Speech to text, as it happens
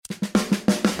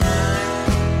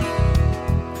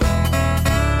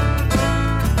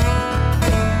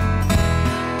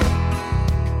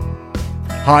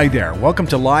Hi there, welcome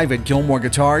to Live at Gilmore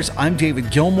Guitars. I'm David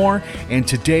Gilmore, and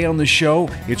today on the show,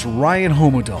 it's Ryan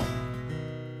Homodal.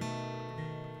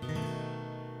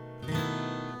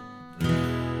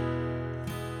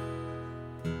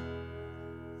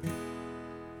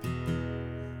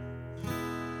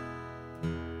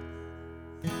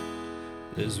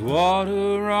 There's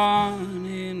water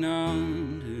running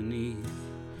underneath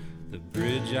the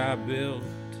bridge I built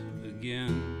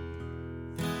again.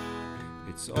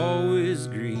 It's always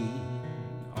green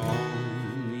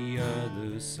on the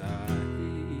other side.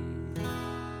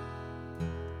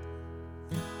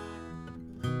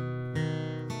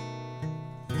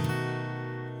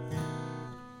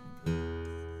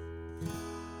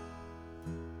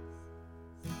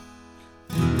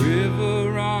 The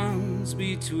river runs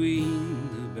between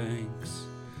the banks.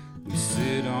 We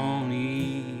sit on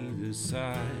either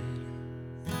side.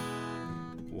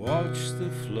 Watch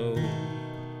the flow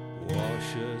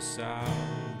wash us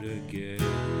out again.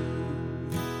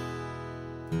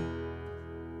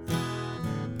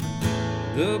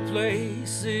 The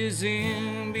places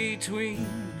in between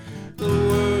the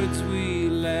words we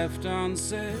left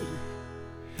unsaid,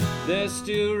 they're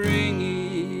still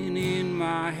ringing in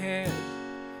my head.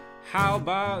 How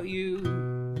about you?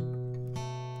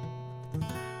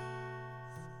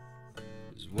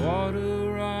 There's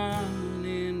water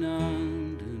running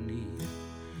underneath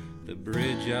the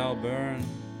bridge I'll burn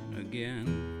again.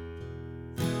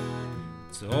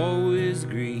 It's always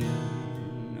green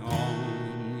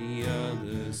on the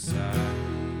other side.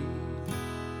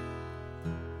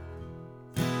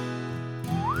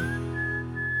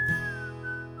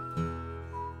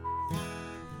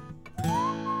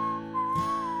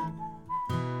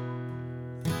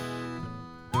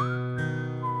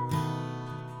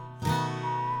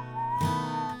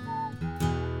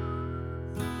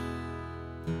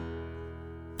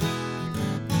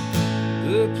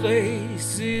 The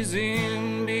places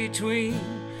in between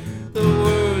the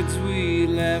words we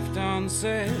left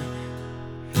unsaid,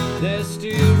 they're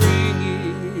still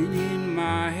ringing in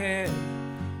my head.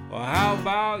 Well, how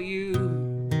about you?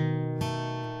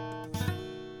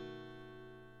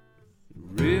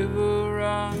 The river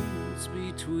runs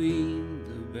between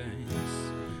the banks.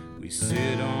 We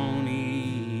sit on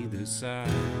either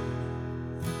side.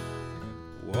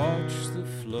 Watch the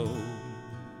flow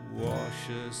wash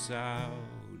us out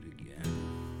again.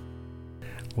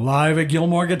 Live at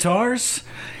Gilmore Guitars,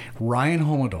 Ryan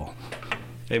Homodal.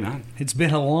 Hey, man. It's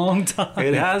been a long time.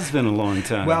 It has been a long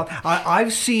time. Well,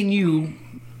 I've seen you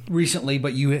recently,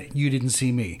 but you didn't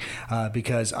see me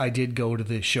because I did go to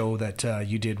the show that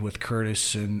you did with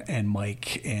Curtis and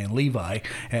Mike and Levi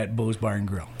at Bo's Bar and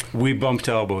Grill. We bumped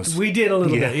elbows. We did a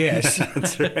little bit, yes.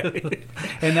 That's right.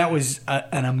 And that was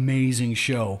an amazing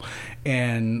show.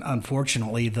 And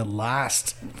unfortunately, the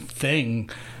last thing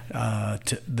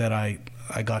that I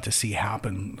got to see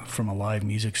happen from a live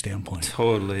music standpoint.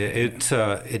 Totally. It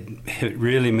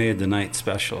really made the night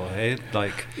special, eh?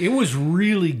 Like, it was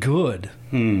really good.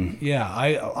 Yeah,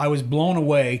 I was blown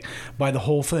away by the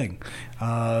whole thing.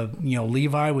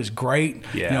 Levi was great.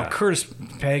 Yeah. Curtis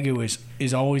Pegu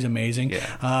is always amazing.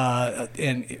 Yeah.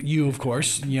 And you, of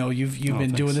course, you've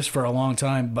been doing this for a long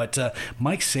time. But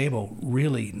Mike Sabo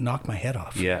really knocked my head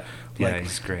off. Yeah. Yeah,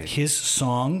 he's great. His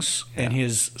songs and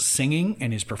his singing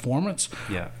and his performance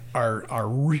are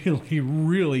really,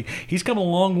 really... He's come a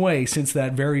long way since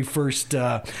that very first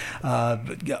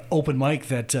open mic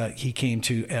that he came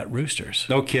to at Roosters.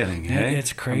 No kidding, hey?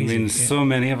 It's crazy. I mean, so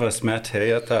many of us met,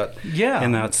 hey, at that,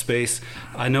 in that space.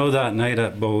 I know that night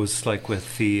at Bo's, like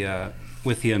with the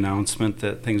announcement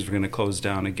that things were going to close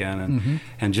down again,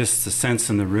 and just the sense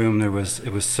in the room, it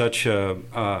was such an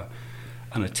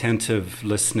attentive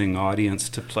listening audience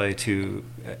to play to.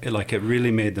 Like, it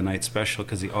really made the night special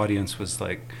because the audience was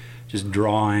like just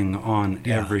drawing on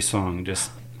every song. It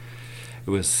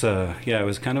was it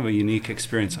was kind of a unique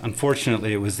experience.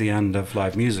 Unfortunately, it was the end of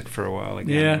live music for a while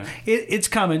again. Yeah, it's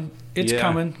coming. It's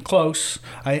coming close.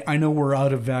 I know we're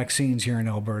out of vaccines here in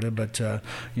Alberta, but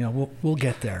we'll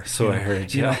get there. So I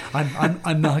heard. Yeah,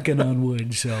 I'm knocking on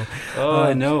wood. So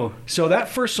I know. So that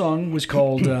first song was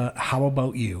called "How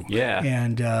About You." Yeah,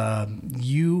 and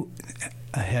you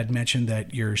had mentioned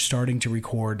that you're starting to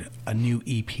record a new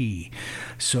EP.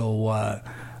 So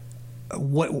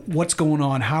what's going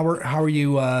on? How are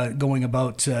you going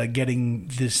about getting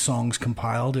these songs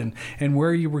compiled, and where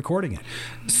are you recording it?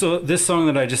 So this song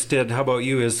that I just did, "How About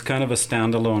You," is kind of a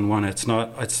standalone one.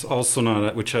 It's also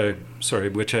not which I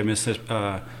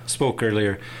spoke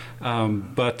earlier.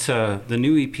 But the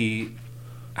new EP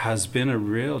has been a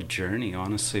real journey.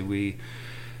 Honestly,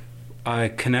 I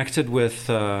connected with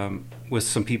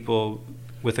some people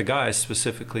with a guy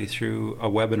specifically through a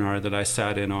webinar that I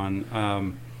sat in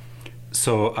on.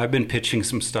 So I've been pitching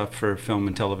some stuff for film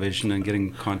and television and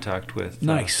getting contact with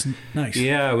nice.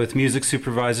 Yeah, with music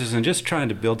supervisors and just trying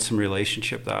to build some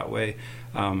relationship that way.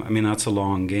 I mean, that's a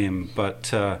long game,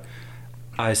 but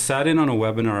I sat in on a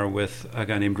webinar with a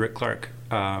guy named Rick Clark,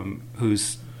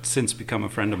 who's since become a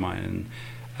friend of mine,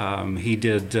 and he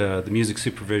did the music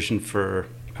supervision for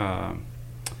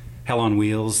Hell on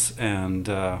Wheels and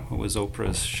what was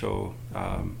Oprah's show?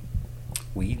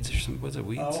 Weeds or something. Was it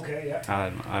Weeds? Oh, okay,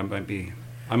 yeah.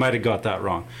 I might have got that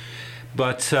wrong.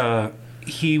 But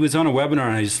he was on a webinar,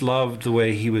 and I just loved the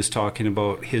way he was talking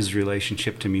about his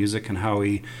relationship to music and how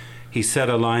he said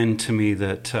a line to me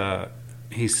that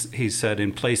he said,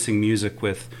 in placing music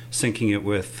with syncing it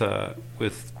with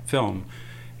film,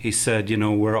 he said, you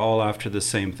know, we're all after the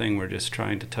same thing. We're just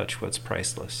trying to touch what's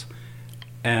priceless.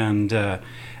 And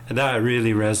that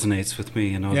really resonates with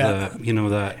me,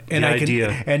 the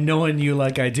idea. And knowing you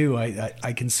like I do,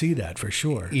 I can see that for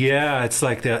sure. Yeah, it's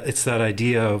like that. It's that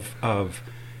idea of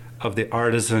the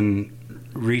artisan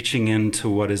reaching into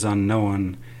what is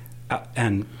unknown,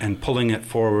 and pulling it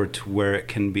forward to where it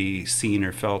can be seen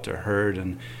or felt or heard.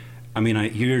 And I mean,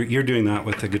 you're doing that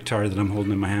with the guitar that I'm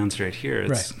holding in my hands right here.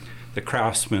 It's right. The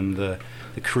craftsman, the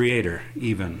creator,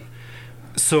 even.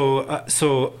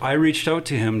 So I reached out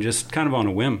to him just kind of on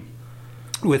a whim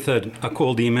with a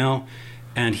cold email,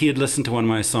 and he had listened to one of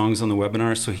my songs on the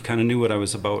webinar, so he kind of knew what I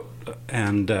was about.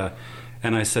 And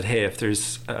I said, hey, if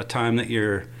there's a time that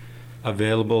you're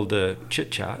available to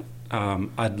chit-chat,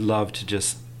 I'd love to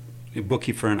just book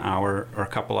you for an hour or a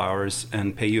couple hours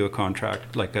and pay you a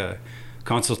contract, like a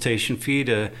consultation fee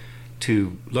to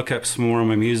look up some more of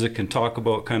my music and talk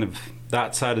about kind of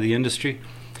that side of the industry.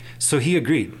 So he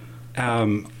agreed.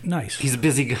 Nice. He's a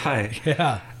busy guy.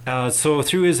 Yeah. So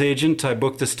through his agent, I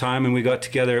booked this time, and we got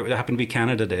together. It happened to be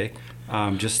Canada Day,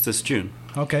 just this June.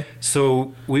 Okay.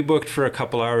 So we booked for a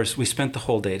couple hours. We spent the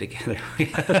whole day together.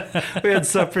 We had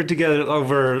supper together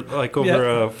over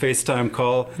a FaceTime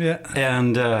call. Yeah.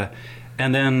 And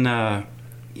then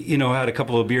had a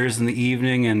couple of beers in the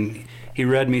evening, and he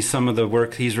read me some of the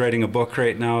work. He's writing a book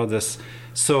right now.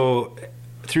 So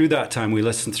through that time, we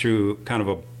listened through kind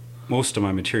of most of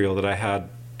my material that I had,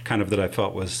 kind of that I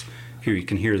felt was, here, you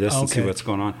can hear this and see what's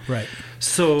going on. Right.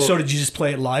 So did you just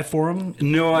play it live for him?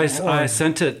 No, I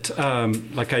sent it,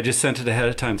 I just sent it ahead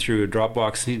of time through a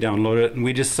Dropbox, and he downloaded it, and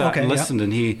we just sat and listened,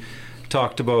 and he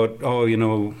talked about,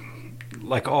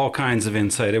 like all kinds of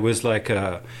insight. It was like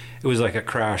a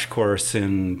crash course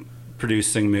in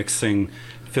producing, mixing,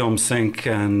 film sync,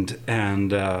 and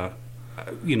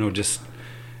just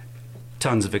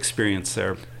tons of experience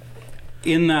there.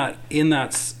 In that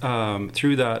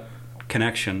through that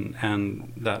connection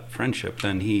and that friendship,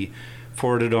 then he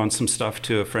forwarded on some stuff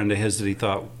to a friend of his that he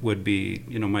thought would be,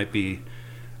 might be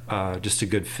just a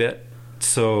good fit.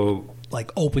 So,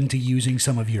 like, open to using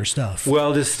some of your stuff.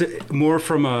 Well, just more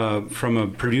from a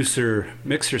producer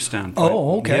mixer standpoint.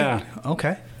 Oh, okay. Yeah.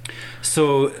 Okay.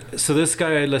 So this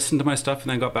guy listened to my stuff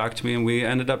and then got back to me, and we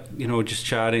ended up, just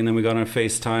chatting. Then we got on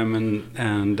FaceTime,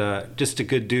 and just a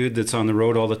good dude that's on the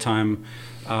road all the time,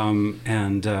 and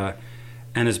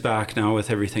is back now with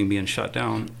everything being shut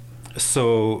down.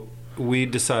 So we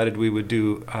decided we would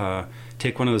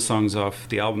take one of the songs off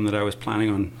the album that I was planning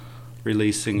on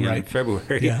releasing in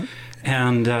February,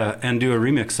 and do a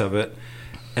remix of it.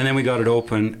 And then we got it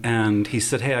open, and he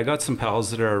said, "Hey, I got some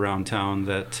pals that are around town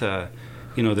that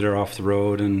that are off the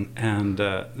road, and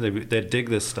they dig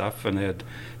this stuff." And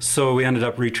so we ended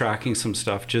up retracking some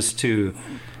stuff just to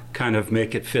kind of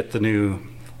make it fit the new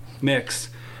mix.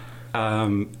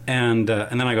 And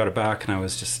then I got it back, and I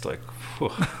was just like,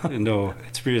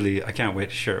 it's really, I can't wait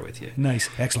to share it with you. Nice.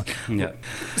 Excellent. Yeah.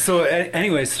 So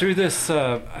anyways, through this,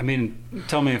 tell me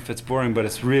if it's boring, but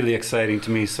it's really exciting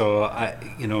to me. So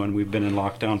and we've been in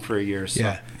lockdown for a year,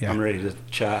 so I'm ready to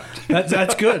chat.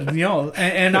 That's good.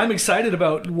 And I'm excited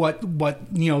about what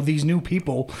these new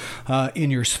people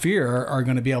in your sphere are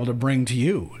going to be able to bring to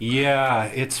you. Yeah,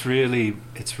 it's really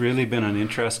been an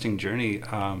interesting journey.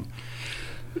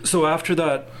 So after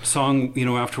that song,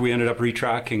 after we ended up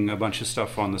retracking a bunch of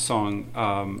stuff on the song,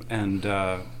 and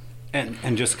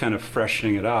just kind of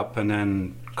freshening it up, and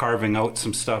then carving out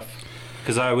some stuff,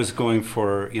 because I was going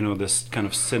for this kind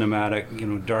of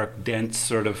cinematic, dark, dense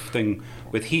sort of thing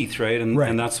with Heath, right?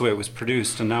 And that's the way it was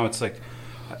produced. And now it's like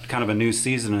kind of a new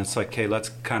season, and it's like, okay, let's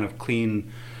kind of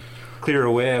clear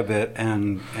away a bit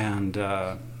and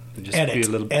just be a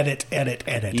little edit.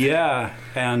 Yeah,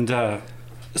 and.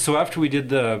 So after we did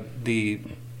the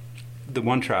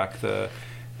one track,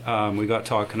 we got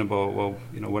talking about, well,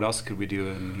 what else could we do?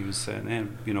 And he was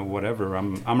saying, whatever.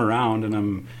 I'm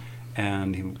around,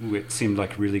 it seemed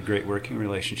like a really great working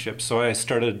relationship. So I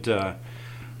started.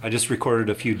 I just recorded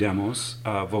a few demos,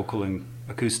 vocal and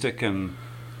acoustic,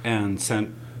 and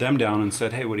sent them down and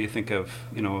said, hey, what do you think of?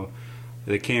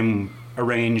 They came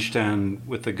arranged and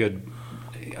with a good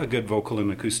vocal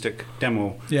and acoustic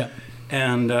demo. Yeah.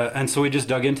 And so we just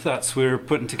dug into that. So we were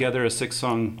putting together a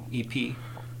 6-song EP,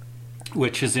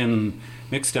 which is in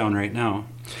Mixdown right now.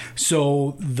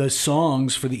 So the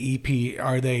songs for the EP,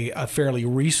 are they a fairly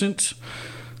recent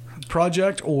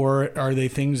project, or are they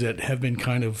things that have been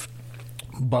kind of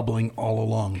bubbling all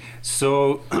along?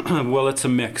 So, well, it's a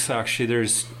mix, actually.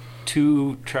 There's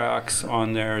 2 tracks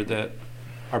on there that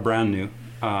are brand new.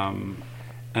 And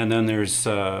then there's,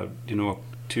 2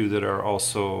 that are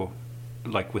also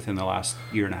like within the last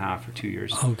year and a half or 2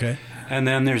 years. Okay. And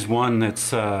then there's one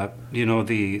that's, that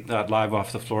live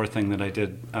off the floor thing that I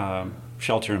did,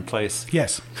 Shelter in Place.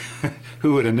 Yes.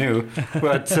 Who would have knew?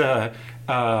 But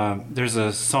there's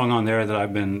a song on there that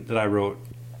I wrote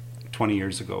 20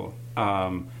 years ago.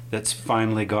 That's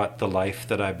finally got the life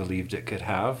that I believed it could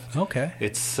have. Okay.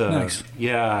 It's nice.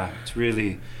 Yeah, it's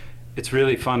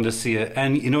really fun to see it,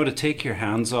 and to take your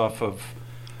hands off of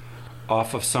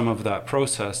some of that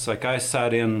process. Like I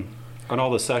sat in on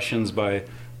all the sessions by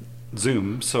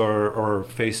Zoom or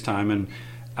FaceTime,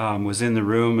 and was in the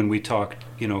room, and we talked,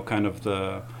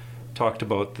 talked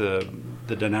about the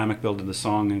dynamic build of the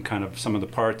song and kind of some of the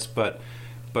parts, but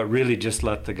really just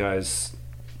let the guys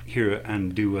hear it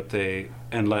and do what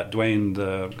and let Dwayne,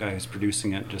 the guy who's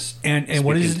producing it, just and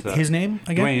what is his name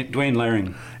again? Dwayne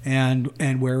Laring.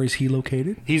 And where is he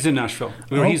located? He's in Nashville.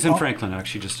 He's in Franklin,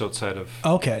 actually, just outside of.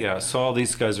 Okay. Yeah, so all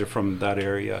these guys are from that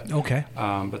area. Okay.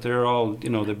 But they're all,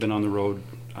 they've been on the road.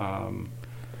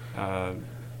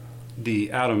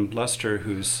 The Adam Lester,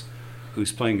 who's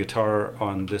playing guitar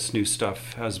on this new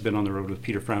stuff, has been on the road with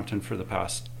Peter Frampton for the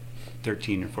past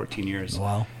 13 or 14 years.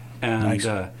 Wow. And nice.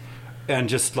 And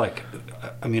just like,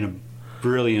 a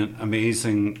brilliant,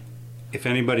 amazing. If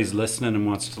anybody's listening and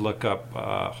wants to look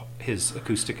up his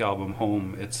acoustic album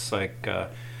Home, it's like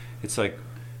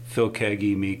Phil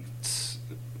Keaggy meets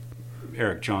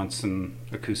Eric Johnson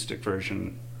acoustic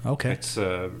version. Okay. It's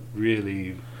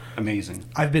really amazing.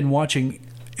 I've been watching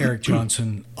Eric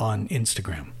Johnson on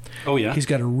Instagram. Oh yeah. He's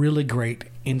got a really great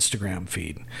Instagram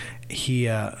feed. He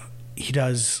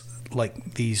does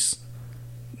like these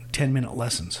 10-minute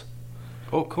lessons.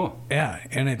 Oh, cool. Yeah,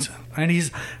 and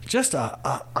he's just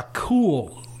a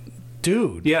cool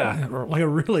dude. Yeah. Like a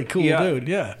really cool dude,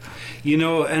 yeah.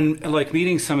 And like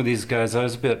meeting some of these guys, I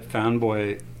was a bit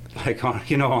fanboy, like,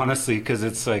 honestly, because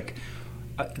it's like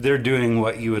they're doing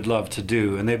what you would love to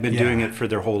do, and they've been doing it for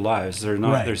their whole lives. They're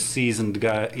not, they're seasoned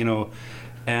guy,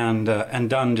 and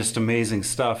done just amazing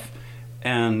stuff.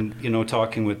 And,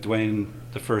 talking with Dwayne,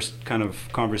 the first kind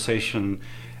of conversation,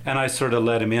 and I sort of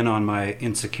let him in on my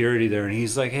insecurity there, and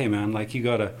he's like, "Hey, man, like you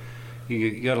gotta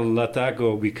let that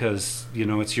go because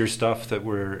it's your stuff that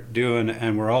we're doing,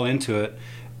 and we're all into it,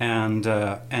 and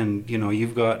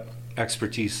you've got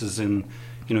expertises in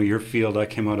your field. I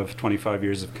came out of 25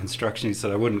 years of construction." He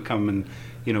said, "I wouldn't come and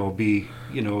be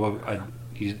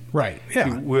right.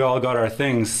 Yeah, we all got our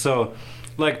things. So,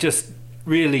 like, just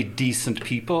really decent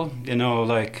people,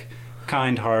 like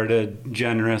kind-hearted,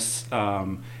 generous."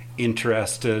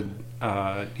 Interested,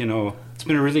 it's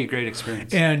been a really great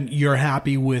experience. And you're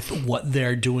happy with what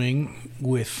they're doing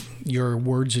with your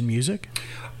words and music?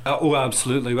 Oh,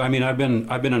 absolutely. I mean, I've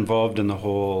been involved in the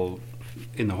whole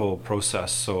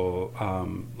process. So,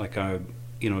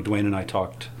 Dwayne and I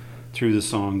talked through the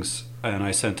songs, and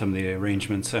I sent him the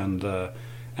arrangements and the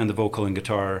vocal and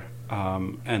guitar,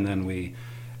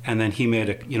 and then he made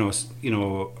a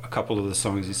couple of the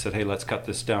songs. He said, "Hey, let's cut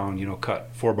this down. Cut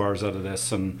 4 bars out of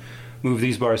this and move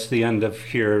these bars to the end of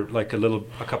here, like a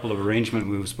couple of arrangement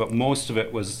moves." But most of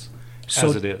it was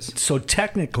as it is. So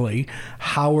technically,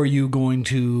 how are you going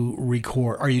to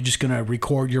record? Are you just going to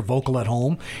record your vocal at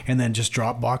home and then just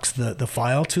Dropbox the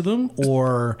file to them,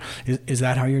 or is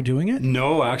that how you're doing it?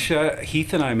 No, actually,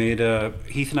 Heath and I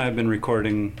have been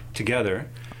recording together.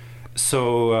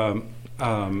 So.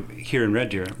 Here in Red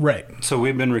Deer. Right. So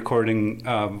we've been recording,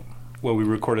 we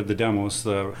recorded the demos,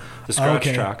 the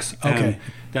scratch tracks, and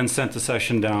then sent the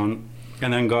session down,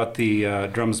 and then got the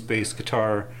drums, bass,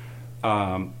 guitar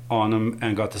on them,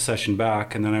 and got the session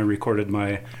back, and then I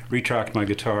retracked my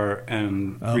guitar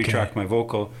and retracked my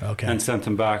vocal, and sent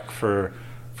them back for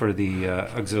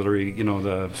auxiliary,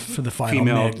 the for the final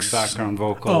female mix. background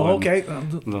vocal. Oh, okay. A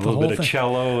little bit of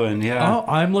cello, and Oh,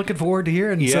 I'm looking forward to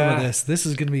hearing some of this. This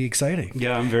is going to be exciting.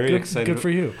 Yeah, I'm very excited. Good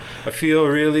for you. I feel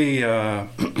really,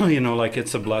 like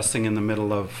it's a blessing in the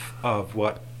middle of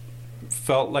what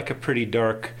felt like a pretty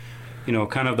dark,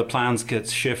 kind of the plans get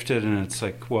shifted, and it's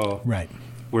like, well, right.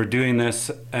 We're doing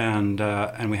this, and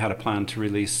we had a plan to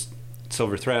release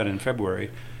Silver Thread in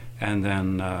February, and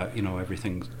then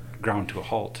everything ground to a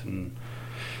halt, and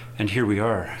here we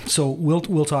are. So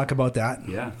we'll talk about that,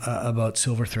 about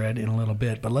Silver Thread in a little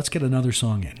bit, but let's get another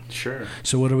song in. Sure.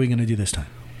 So what are we going to do this time?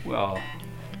 Well,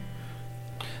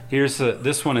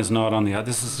 this one is not on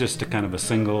this is just a kind of a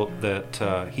single that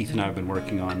Heath and I have been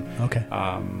working on. Okay.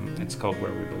 It's called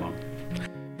Where We Belong.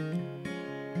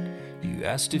 You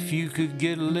asked if you could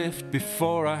get a lift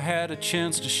before I had a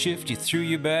chance to shift. You threw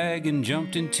your bag and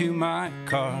jumped into my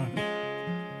car.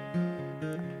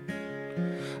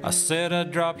 I said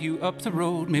I'd drop you up the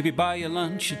road, maybe buy you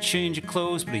lunch, a change of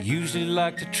clothes, but I usually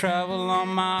like to travel on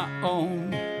my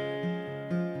own.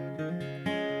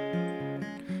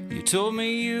 You told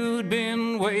me you'd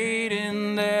been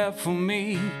waiting there for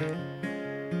me,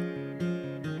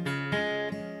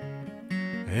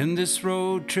 and this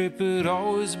road trip had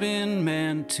always been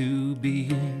meant to be.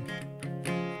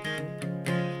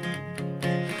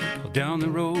 Down the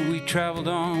road we traveled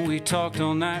on, we talked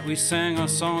all night, we sang our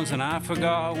songs, and I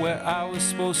forgot where I was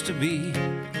supposed to be.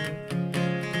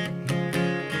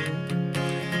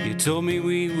 You told me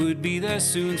we would be there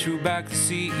soon, threw back the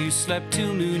seat, you slept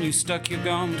till noon, you stuck your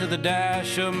gum to the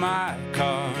dash of my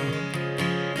car.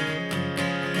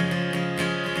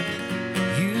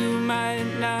 You might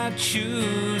not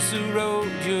choose the road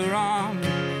you're on,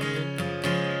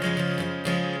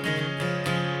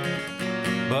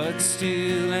 but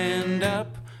still end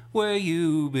up where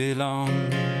you belong.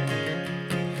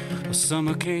 Well,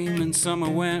 summer came and summer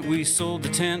went. We sold the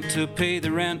tent to pay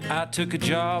the rent. I took a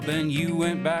job and you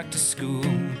went back to school.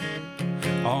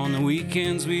 On the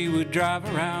weekends we would drive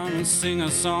around and sing a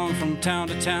song from town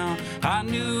to town. I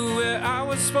knew where I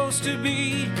was supposed to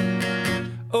be.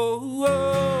 Oh,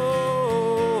 oh.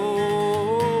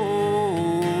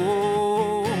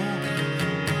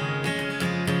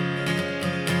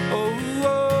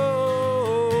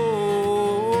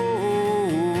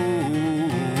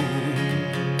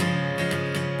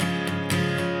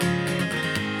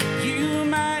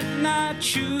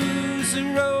 Choose the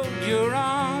road you're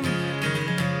on,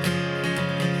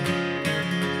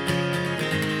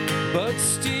 but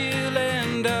still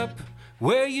end up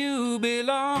where you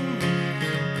belong.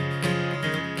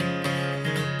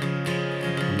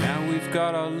 Now we've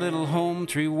got our little home,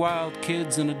 3 wild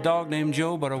kids and a dog named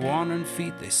Joe, but our wandering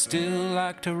feet, they still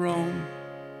like to roam.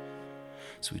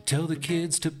 So we tell the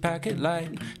kids to pack it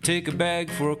light, take a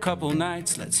bag for a couple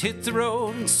nights. Let's hit the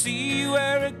road and see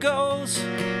where it goes.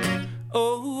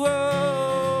 Oh, oh,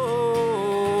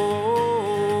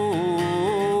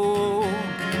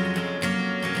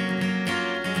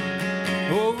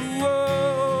 oh, oh, oh.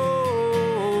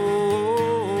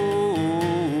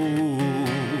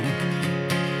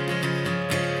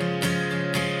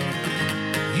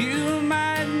 You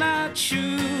might not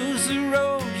choose the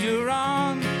road you're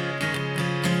on,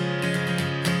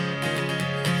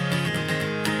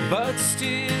 but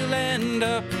still end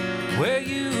up where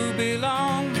you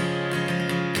belong.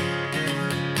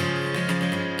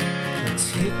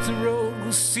 Hit the road,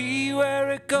 we'll see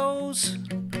where it goes.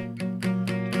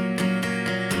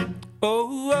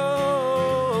 Oh, oh,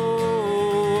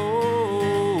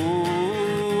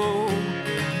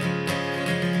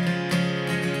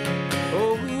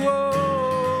 oh,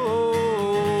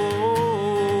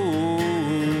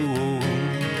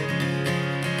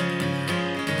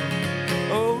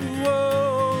 oh,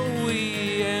 oh,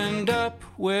 we end up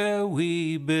where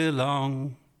we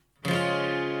belong.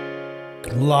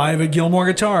 Live at Gilmore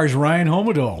Guitars, Ryan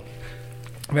Homedole.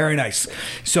 Very nice.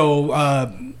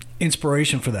 So,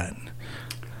 inspiration for that?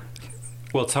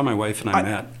 Well, it's how my wife and I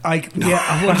met. I'm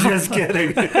just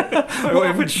kidding. My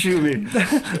wife would shoot me.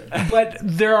 But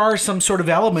there are some sort of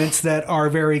elements that are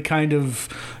very kind of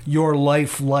your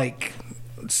life-like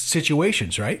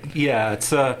situations, right? Yeah,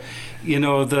 it's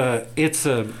it's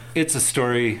a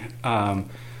story. I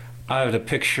had a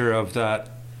picture of that,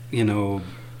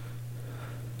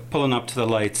 pulling up to the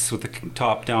lights with the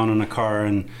top down on a car,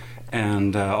 and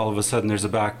all of a sudden there's a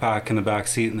backpack in the back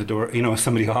seat, and the door,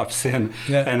 somebody hops in,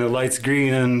 and the light's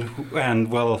green,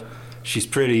 and well, she's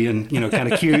pretty and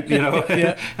kind of cute,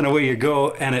 yeah. And away you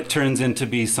go, and it turns into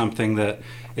be something that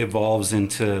evolves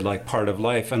into like part of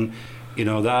life. And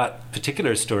that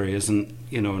particular story isn't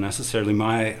necessarily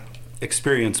my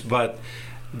experience, but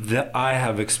that I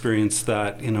have experienced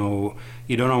that, you know,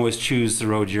 you don't always choose the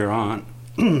road you're on.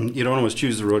 You don't always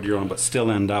choose the road you're on, but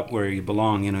still end up where you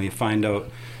belong. You know, you find out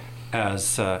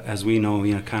as we know,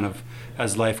 you know, kind of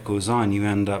as life goes on, you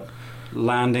end up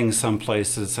landing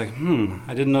someplace that's like,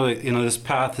 I didn't know that, you know, this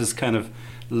path has kind of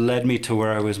led me to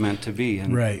where I was meant to be.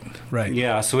 And right.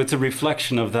 Yeah, so it's a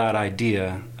reflection of that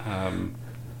idea.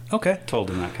 Okay. Told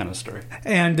in that kind of story.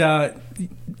 And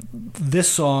this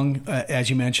song, as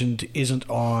you mentioned, isn't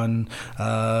on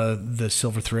the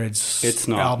Silver Threads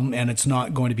album, and it's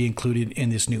not going to be included in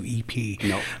this new EP.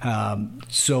 No.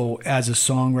 So as a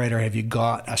songwriter, have you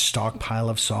got a stockpile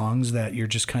of songs that you're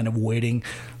just kind of waiting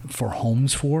for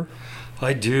homes for?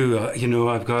 I do. You know,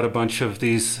 I've got a bunch of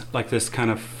these, like this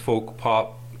kind of folk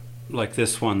pop, like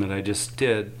this one that I just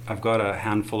did. I've got a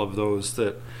handful of those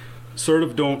that sort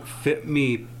of don't fit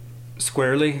me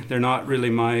squarely. They're not really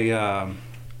my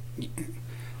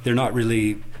they're not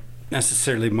really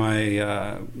necessarily my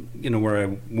you know, where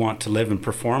I want to live and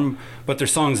perform, but they're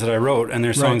songs that I wrote, and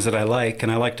they're songs that I like,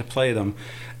 and I like to play them,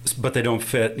 but they don't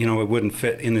fit, you know, it wouldn't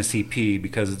fit in this EP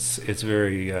because it's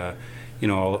very you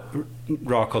know,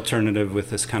 rock alternative with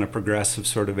this kind of progressive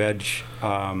sort of edge,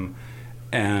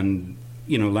 and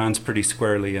you know, lands pretty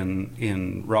squarely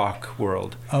in rock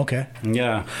world. Okay.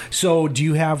 Yeah. So do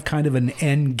you have kind of an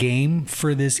end game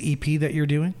for this EP that you're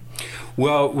doing?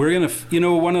 Well, we're going to, you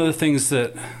know, one of the things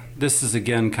that, this is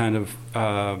again kind of,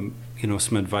 you know,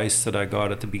 some advice that I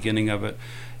got at the beginning of it,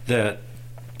 that,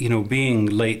 you know, being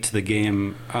late to the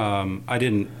game, I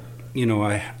didn't, you know,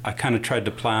 I kind of tried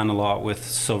to plan a lot with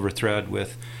Silver Thread,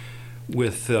 with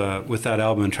that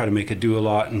album, and try to make it do a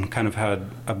lot, and kind of had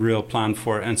a real plan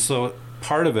for it. And so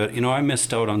part of it, you know, I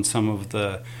missed out on some of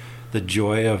the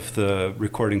joy of the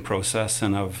recording process,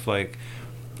 and of like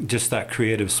just that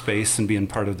creative space, and being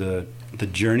part of the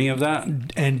journey of that.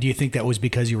 And do you think that was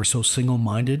because you were so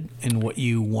single-minded in what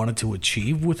you wanted to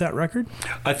achieve with that record?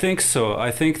 I think so.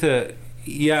 I think that,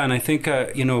 yeah, and I think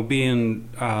you know, being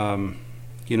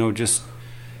you know, just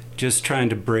trying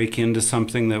to break into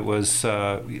something that was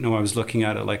you know, I was looking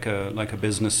at it like a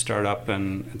business startup,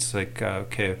 and it's like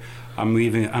okay, I'm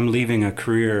leaving a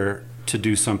career to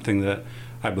do something that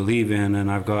I believe in,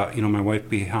 and I've got, you know, my wife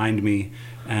behind me,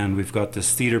 and we've got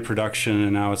this theater production,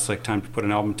 and now it's like time to put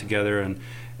an album together,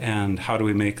 and how do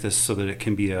we make this so that it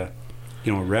can be a,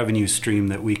 you know, a revenue stream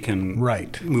that we can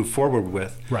move forward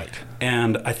with. Right.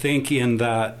 And I think in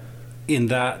that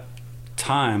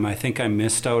time, I think I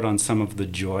missed out on some of the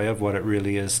joy of what it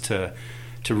really is to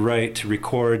write, to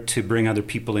record, to bring other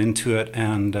people into it,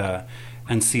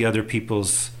 and see other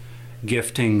people's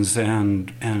giftings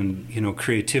and you know,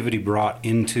 creativity brought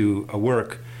into a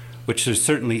work, which there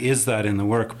certainly is that in the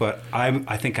work, but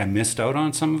I think I missed out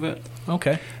on some of it.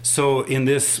 Okay. So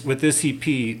with this EP,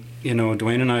 you know,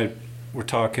 Dwayne and I were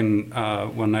talking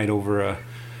one night over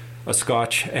a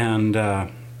scotch, and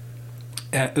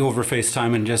over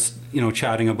FaceTime, and just, you know,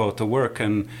 chatting about the work,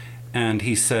 and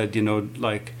he said, you know,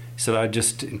 like, he said, I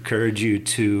just encourage you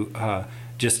to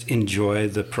just enjoy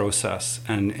the process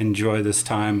and enjoy this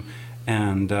time,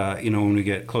 and you know, when we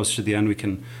get closer to the end, we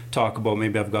can talk about,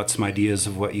 maybe I've got some ideas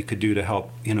of what you could do to help,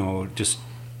 you know, just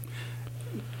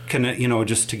connect, you know,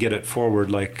 just to get it forward,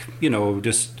 like, you know,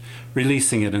 just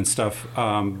releasing it and stuff,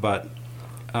 but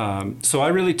so I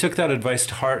really took that advice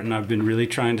to heart, and I've been really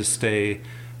trying to stay,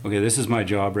 okay, this is my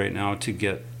job right now,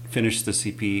 to finish the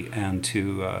EP, and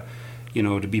to you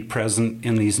know, to be present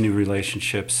in these new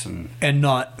relationships, and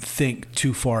not think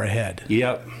too far ahead.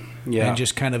 Yep. Yeah. And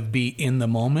just kind of be in the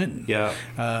moment. Yeah.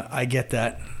 I get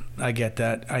that.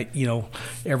 You know,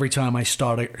 every time I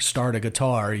start a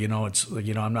guitar, you know, it's,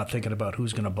 you know, I'm not thinking about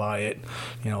who's going to buy it.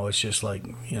 You know, it's just like,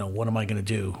 you know, what am I going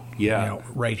to do? Yeah. You know,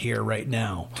 right here, right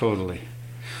now. Totally.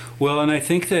 Well, and I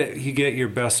think that you get your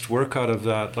best work out of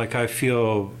that. Like, I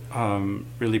feel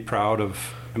really proud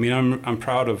of, I mean, I'm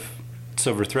proud of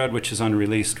Silver Thread, which is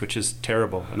unreleased, which is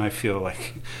terrible. And I feel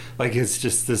like it's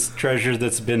just this treasure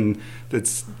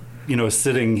that's, you know,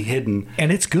 sitting hidden.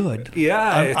 And it's good.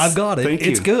 Yeah. I've got it. Thank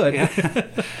you. It's good. Yeah.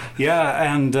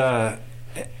 Yeah.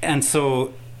 And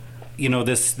so, you know,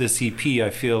 this EP,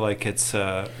 I feel like it's,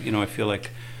 you know, I feel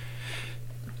like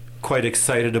quite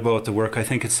excited about the work. I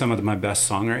think it's some of my best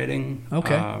songwriting.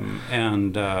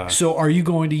 Okay. So are you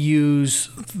going to use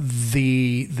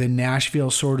the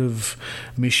Nashville sort of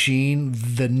machine,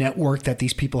 the network that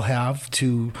these people have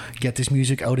to get this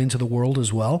music out into the world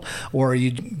as well? Or are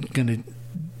you going to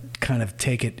kind of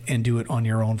take it and do it on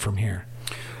your own from here?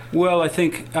 Well, I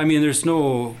think, I mean, there's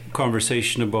no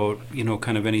conversation about, you know,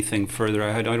 kind of anything further.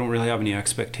 I don't really have any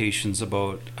expectations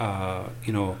about,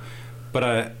 you know,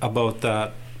 but about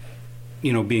that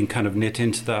being kind of knit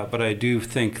into that, but I do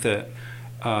think that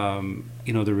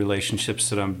the relationships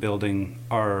that I'm building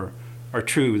are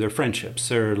true. They're friendships.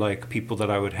 They're like people that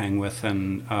I would hang with,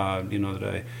 and that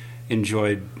I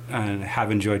enjoyed and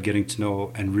have enjoyed getting to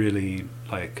know, and really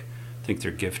like think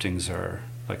their giftings are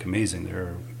like amazing.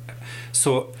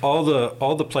 So all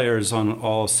the players on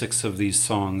all 6 of these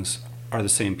songs are the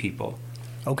same people.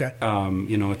 Okay.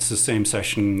 It's the same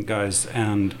session guys,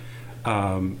 and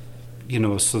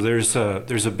so there's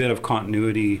a bit of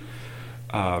continuity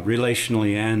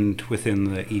relationally and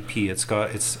within the EP. It's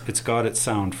got its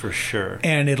sound for sure,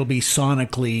 and it'll be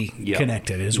sonically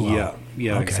connected as well.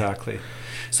 Yeah, okay. Exactly.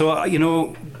 So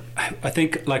I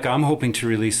think like I'm hoping to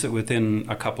release it within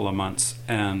a couple of months,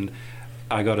 and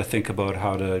I got to think about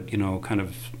how to kind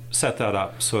of set that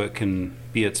up so it can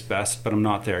be its best, but I'm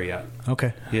not there yet.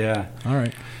 Okay. Yeah. All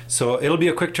right. So it'll be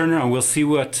a quick turnaround. We'll see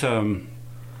what when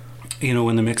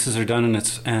the mixes are done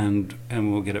and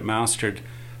we'll get it mastered,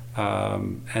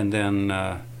 and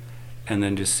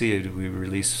then just see it. We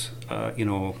release a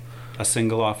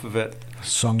single off of it,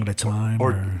 song at a time,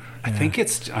 or I think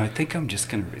I'm just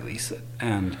going to release it,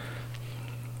 and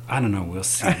I don't know. We'll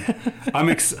see.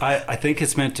 I think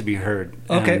it's meant to be heard.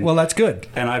 Okay, well that's good.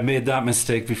 And I've made that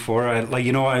mistake before. I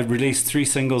released 3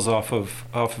 singles off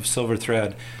of Silver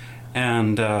Thread,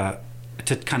 and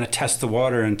to kind of test the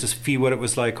water and to see what it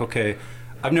was like. Okay,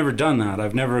 I've never done that.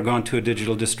 I've never gone to a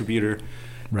digital distributor,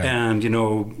 right. And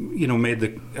made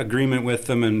the agreement with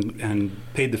them and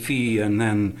paid the fee, and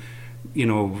then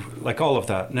like all of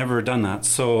that. Never done that.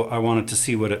 So I wanted to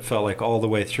see what it felt like all the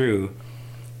way through.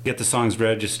 Get the songs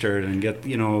registered and get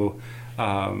deal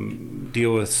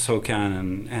with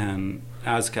SOCAN and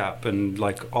ASCAP and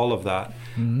like all of that.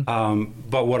 Mm-hmm.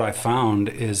 But what I found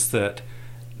is that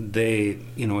they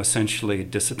essentially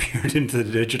disappeared into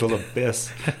the digital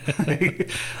abyss.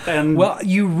 And well,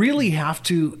 you really have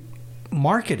to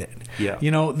market it. Yeah.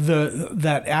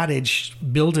 That adage,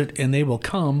 build it and they will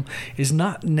come, is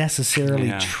not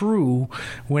necessarily true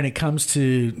when it comes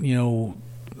to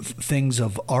things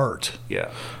of art. Yeah.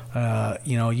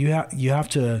 You have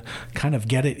to kind of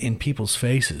get it in people's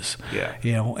faces. Yeah.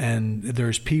 And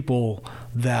there's people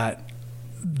that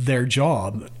their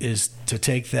job is to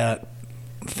take that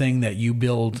thing that you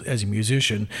build as a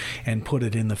musician and put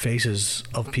it in the faces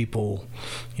of people,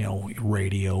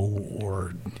 radio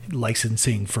or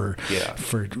licensing for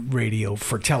radio,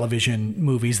 for television,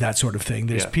 movies, that sort of thing.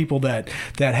 There's people that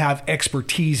have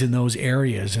expertise in those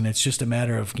areas, and it's just a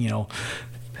matter of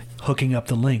hooking up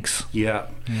the links. Yeah.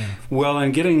 Well,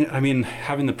 and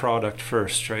having the product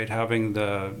first, right? Having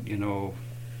the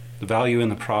the value in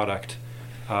the product,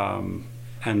 and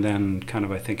then kind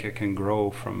of I think it can grow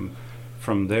from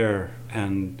there.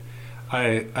 And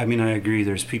I agree.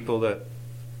 There's people that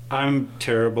I'm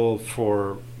terrible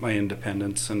for my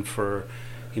independence and for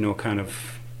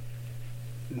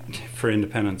for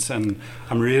independence, and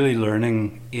I'm really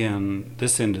learning in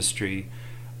this industry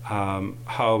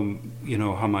how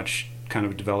much kind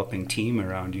of developing team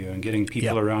around you and getting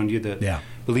people around you that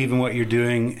believe in what you're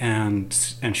doing and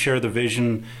share the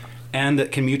vision, and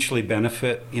that can mutually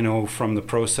benefit from the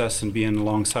process and being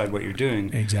alongside what you're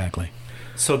doing. Exactly.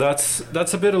 So that's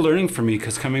a bit of learning for me,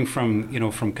 because coming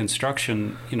from from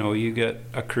construction, you get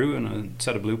a crew and a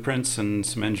set of blueprints and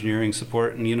some engineering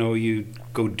support, and you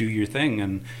go do your thing,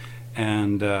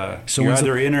 and so you're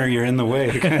either in or you're in the way.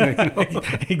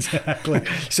 Exactly.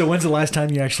 So when's the last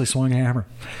time you actually swung a hammer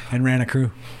and ran a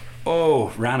crew?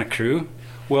 Oh, ran a crew?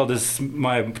 Well, this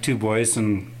my 2 boys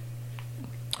and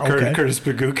Curtis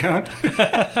Pagoo count.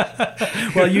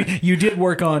 Well, you did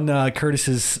work on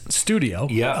Curtis's studio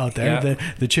out there,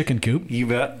 the chicken coop. You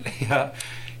bet.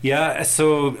 Yeah.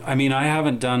 So I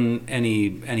haven't done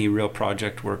any real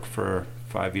project work for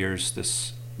 5 years.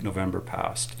 This November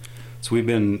past. So we've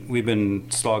been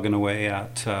slogging away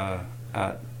at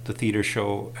the theater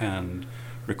show and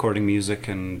recording music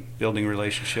and building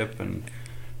relationship, and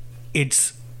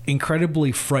it's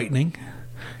incredibly frightening.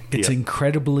 It's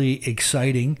incredibly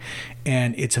exciting,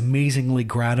 and it's amazingly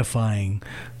gratifying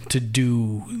to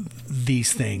do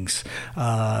these things.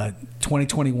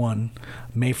 2021,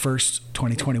 May 1st,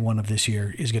 2021 of this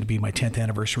year is going to be my 10th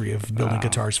anniversary of building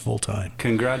guitars full time.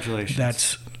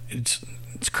 Congratulations.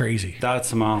 It's crazy.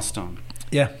 That's a milestone.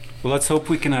 Yeah. Well, let's hope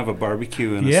we can have a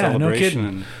barbecue and a celebration. No kidding.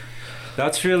 And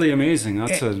that's really amazing.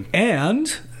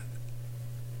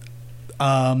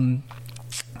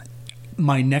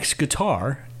 My next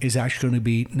guitar is actually going to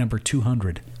be number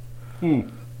 200.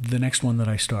 The next one that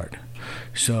I start.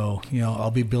 So, I'll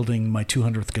be building my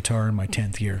 200th guitar in my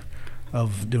 10th year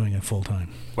of doing it full time.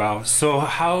 Wow. So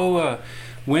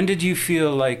when did you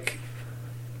feel like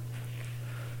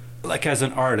like as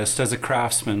an artist, as a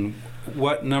craftsman,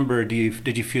 what number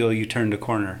did you feel you turned a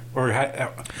corner, or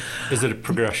is it a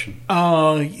progression?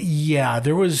 Yeah,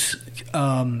 there was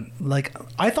like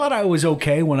I thought I was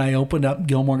okay when I opened up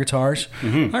Gilmore Guitars.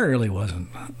 I really wasn't.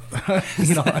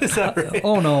 You know, is that right?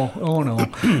 Oh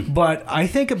no. But I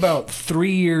think about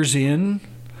 3 years in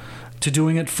to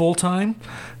doing it full time,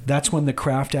 that's when the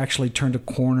craft actually turned a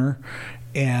corner,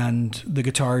 and the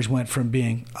guitars went from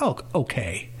being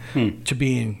okay to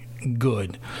being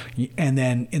good. And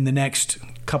then in the next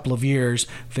couple of years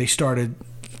they started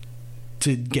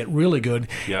to get really good.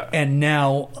 Yeah. And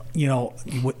now, you know,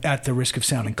 at the risk of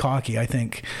sounding cocky, I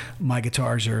think my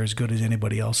guitars are as good as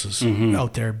anybody else's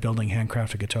out there building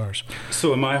handcrafted guitars.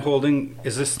 So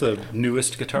is this the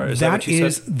newest guitar? Is that what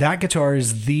you said? That guitar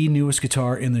is the newest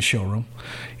guitar in the showroom.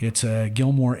 It's a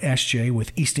Gilmore SJ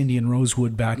with East Indian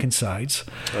rosewood back and sides.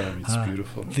 It's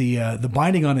beautiful. The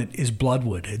binding on it is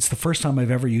bloodwood. It's the first time I've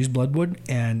ever used bloodwood,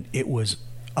 and it was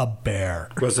a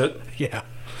bear. Was it? Yeah.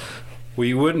 Well,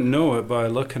 you wouldn't know it by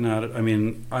looking at it. I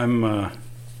mean, I've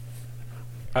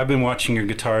been watching your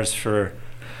guitars for...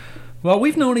 Well,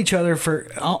 we've known each other for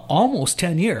almost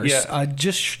 10 years. Yeah.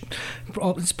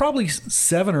 It's probably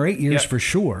 7 or 8 years for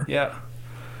sure. Yeah.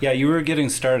 Yeah, you were getting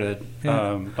started.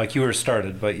 Yeah. Like you were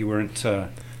started, but you weren't...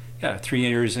 3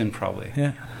 years in probably.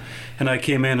 Yeah. And I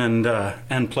came in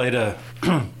and played I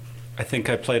think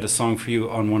I played a song for you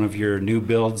on one of your new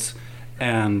builds,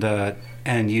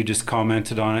 and you just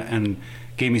commented on it and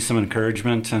gave me some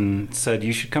encouragement and said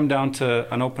you should come down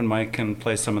to an open mic and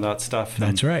play some of that stuff.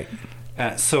 That's right.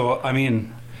 So I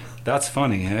mean, that's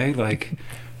funny, eh? Like,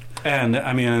 and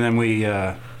I mean, and then we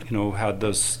had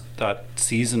that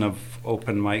season of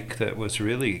open mic that was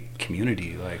really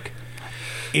community. Like,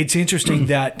 it's interesting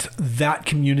that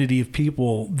community of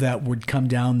people that would come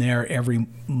down there every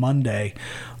Monday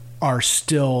are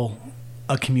still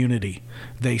a community.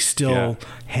 They still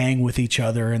hang with each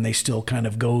other, and they still kind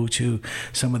of go to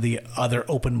some of the other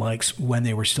open mics when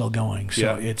they were still going.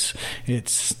 So it's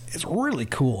really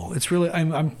cool. It's really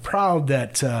I'm proud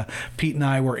that Pete and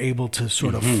I were able to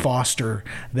sort of foster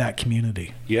that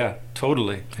community. Yeah,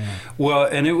 totally. Yeah. Well,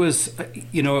 and it was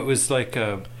like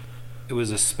it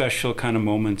was a special kind of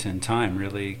moment in time,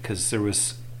 really, because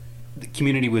the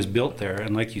community was built there,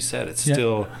 and like you said, it's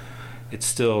still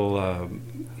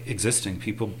existing.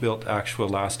 People built actual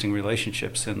lasting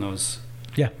relationships in those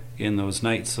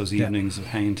nights, those evenings of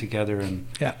hanging together, and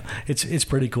it's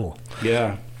pretty cool.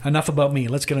 Yeah. Enough about me.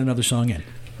 Let's get another song in.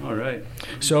 All right.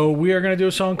 So we are going to do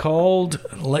a song called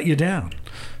 "Let You Down."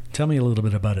 Tell me a little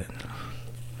bit about it.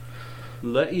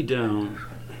 "Let You Down."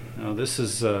 Now this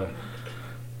is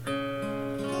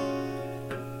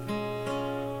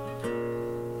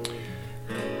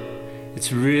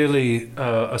it's really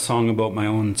a song about my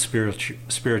own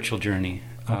spiritual journey.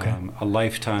 Okay. A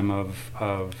lifetime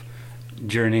of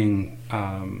journeying,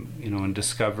 in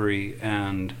discovery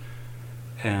and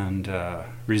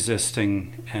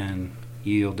resisting and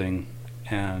yielding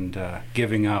and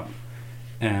giving up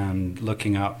and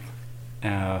looking up.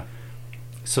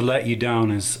 So "Let You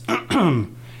Down" is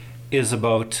is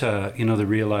about the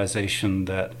realization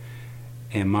that,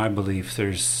 in my belief,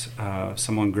 there's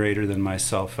someone greater than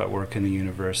myself at work in the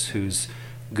universe who's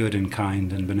good and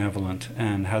kind and benevolent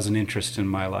and has an interest in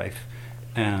my life.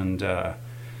 And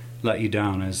 "Let You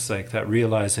Down" is like that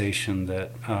realization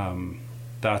that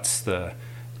that's the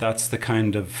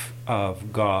kind of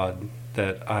God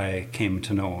that I came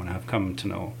to know and have come to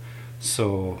know.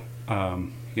 So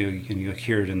you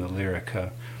hear it in the lyric.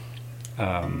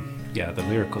 The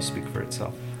lyric will speak for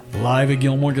itself. Live at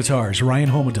Gilmore Guitars, Ryan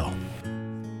Homedal.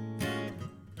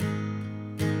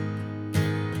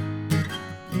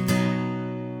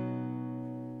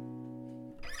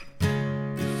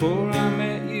 Before I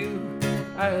met you,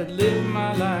 I had lived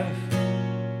my life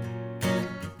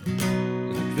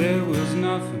like there was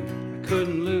nothing I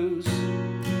couldn't lose.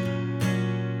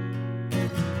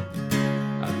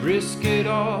 I'd risk it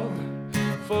all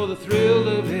for the thrill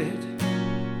of it.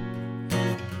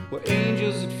 Where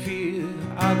angels would fear,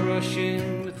 I'd rush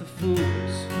in with the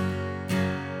fools.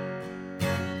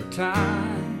 But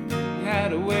time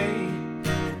had a way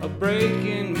of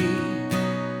breaking me,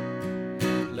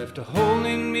 left a hole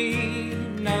in me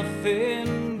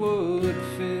nothing would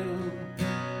fill.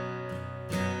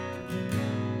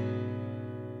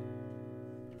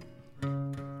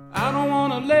 I don't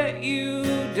want to let you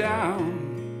down.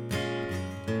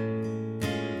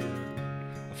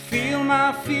 I feel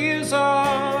my fears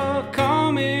are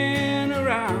coming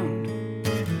around,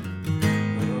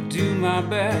 but I'll do my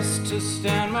best to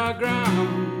stand my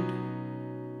ground.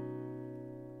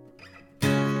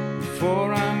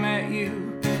 Before I met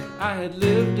you, I had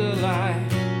lived a lie,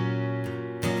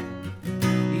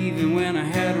 even when I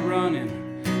had a run-in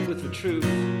with the truth.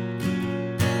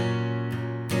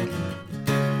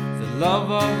 The love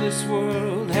of this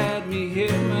world had me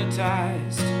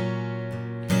hypnotized.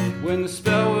 When the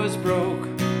spell was broke,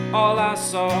 all I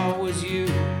saw was you.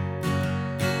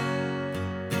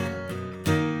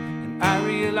 And I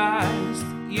realized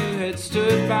you had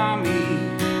stood by me,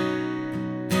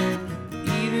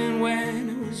 even when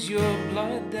it was your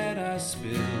blood that I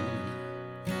spilled.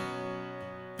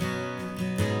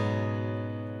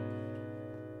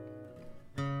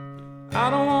 I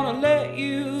don't want to let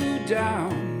you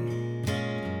down.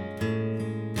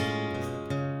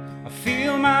 I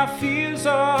feel my fears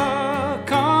are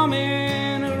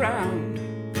coming around,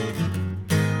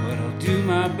 but I'll do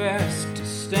my best to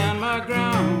stand my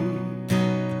ground.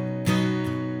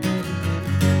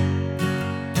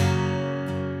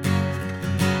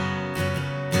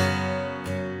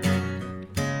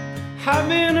 I've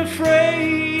been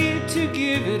afraid to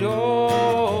give it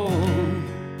all,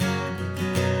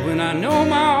 when I know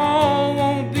my all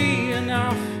won't be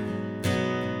enough.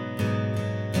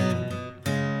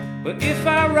 But if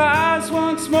I rise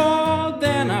once more,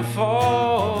 then I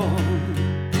fall.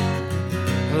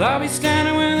 Well, I'll be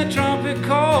standing when the trumpet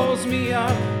calls me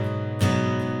up.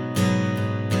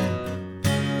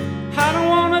 I don't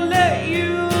want to let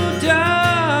you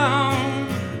down.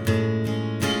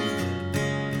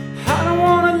 I don't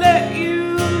want to let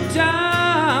you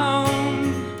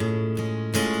down.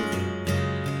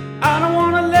 I don't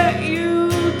want to let you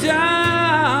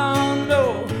down,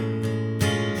 no.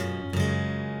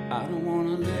 I don't want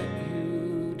to let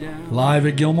you down. Live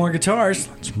at Gilmore Guitars,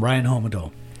 it's Ryan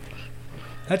Homedo.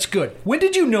 That's good. When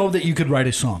did you know that you could write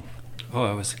a song? Oh,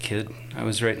 I was a kid. I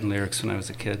was writing lyrics when I was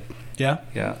a kid. Yeah?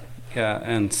 Yeah,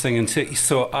 and singing.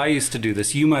 So I used to do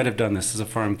this. You might have done this as a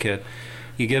farm kid.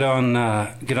 You get on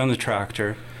the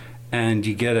tractor, and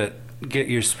you get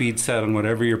your speed set on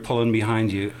whatever you're pulling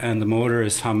behind you, and the motor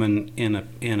is humming in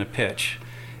a pitch.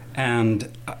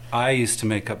 And I used to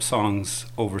make up songs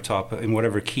over top in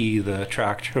whatever key the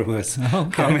tractor was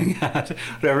humming at,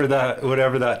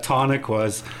 whatever that tonic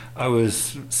was. I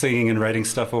was singing and writing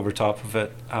stuff over top of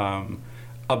it,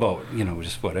 about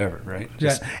just whatever, right?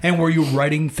 Just, and were you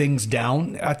writing things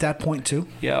down at that point too?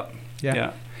 Yeah.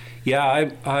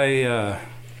 I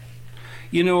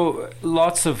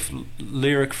lots of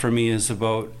lyric for me is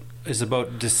about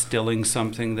distilling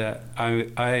something that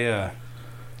I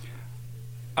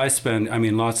spend,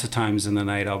 lots of times in the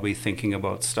night I'll be thinking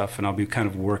about stuff, and I'll be kind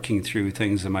of working through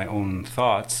things in my own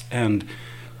thoughts, and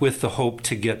with the hope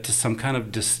to get to some kind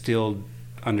of distilled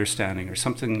understanding or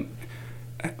something,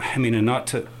 and not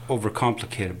to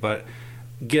overcomplicate it, but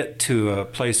get to a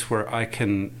place where I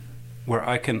can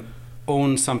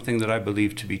own something that I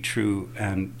believe to be true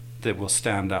and that will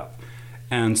stand up.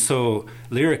 And so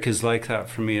lyric is like that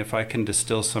for me. If I can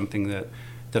distill something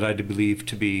that I believe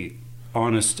to be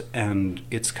honest and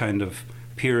its kind of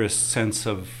purest sense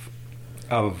of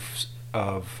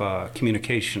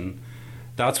communication,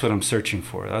 that's what I'm searching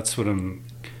for. That's what I'm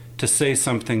to say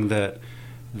something that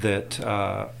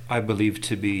I believe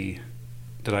to be,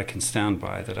 that I can stand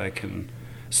by, that I can.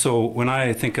 So when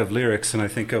I think of lyrics and I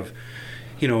think of,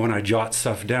 when I jot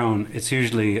stuff down, it's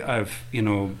usually I've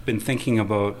been thinking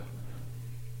about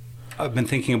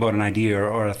an idea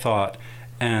or a thought,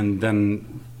 and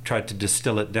then tried to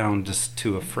distill it down just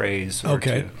to a phrase or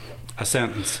to a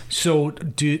sentence. So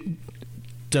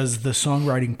does the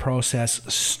songwriting process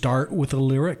start with a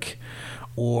lyric,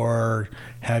 or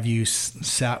have you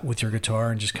sat with your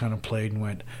guitar and just kind of played and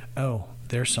went, oh,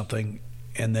 there's something,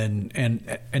 and then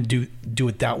and do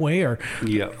it that way, or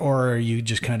or are you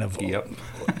just kind of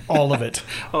all of it?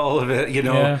 All of it,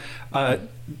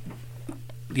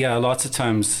 lots of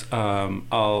times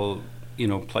I'll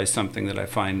play something that I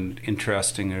find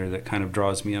interesting or that kind of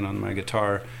draws me in on my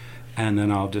guitar, and then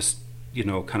I'll just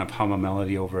kind of hum a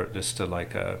melody over it, just to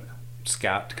like a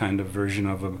scat kind of version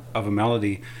of a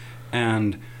melody.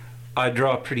 And I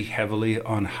draw pretty heavily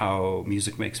on how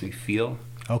music makes me feel.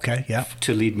 Okay, yeah.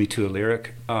 To lead me to a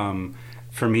lyric.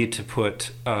 For me to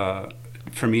put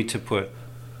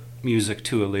music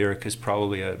to a lyric is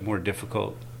probably a more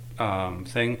difficult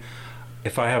thing.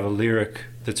 If I have a lyric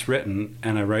that's written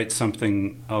and I write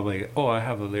something, I'll be, I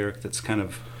have a lyric that's kind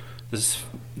of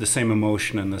the same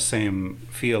emotion and the same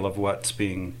feel of what's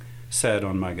being said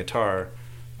on my guitar,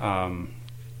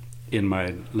 in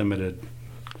my limited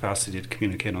capacity to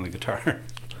communicate on the guitar.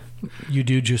 You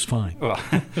do just fine. Well,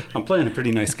 I'm playing a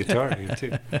pretty nice guitar here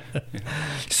too. Yeah.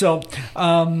 So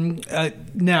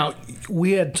now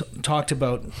we had talked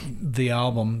about the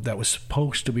album that was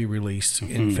supposed to be released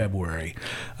in February.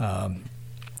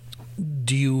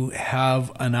 Do you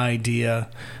have an idea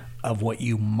of what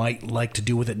you might like to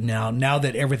do with it now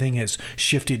that everything has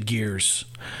shifted gears?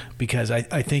 Because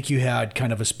I think you had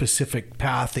kind of a specific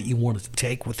path that you wanted to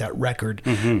take with that record,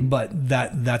 but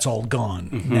that's all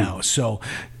gone now. So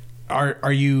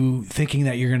are you thinking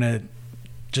that you're going to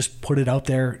just put it out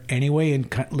there anyway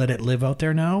and let it live out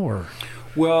there now, or?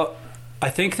 Well, I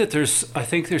think there's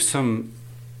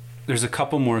a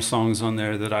couple more songs on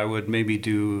there that I would maybe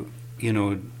do a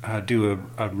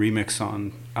remix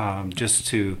on, just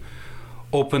to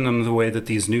open them the way that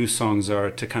these new songs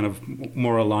are, to kind of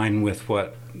more align with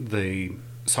what the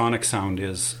sonic sound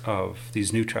is of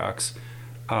these new tracks.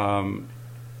 I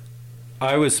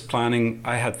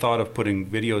had thought of putting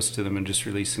videos to them and just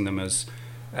releasing them as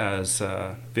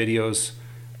videos,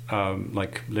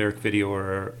 like lyric video,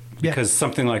 or because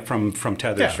something like from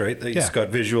Tethers, right? It's got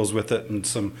visuals with it and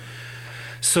some.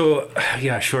 So,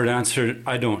 short answer,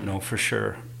 I don't know for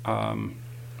sure.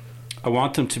 I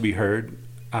want them to be heard,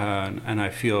 and I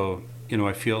feel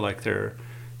like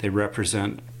they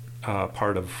represent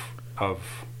part of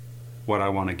what I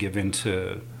want to give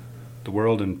into the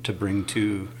world and to bring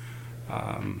to.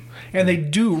 And they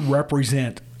do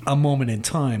represent a moment in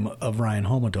time of Ryan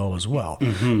Homedole as well,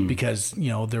 because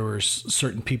there were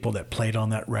certain people that played on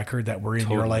that record that were in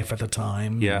your life at the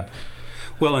time. Yeah,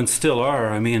 well, and still are.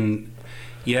 I mean.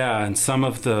 Yeah, and some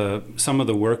of the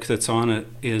work that's on it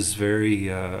is very.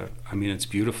 It's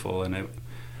beautiful, and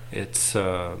it's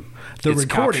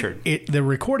recording. The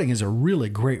recording is a really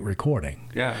great recording.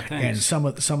 Yeah, thanks. And some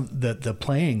of the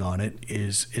playing on it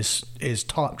is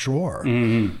top drawer.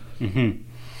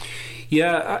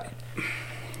 Yeah,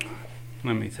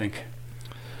 let me think.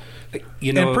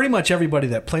 And pretty much everybody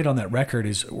that played on that record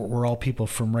were all people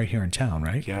from right here in town,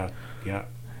 right? Yeah.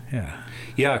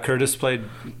 Yeah, Curtis played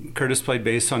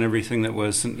bass on everything that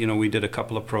was. We did a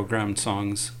couple of programmed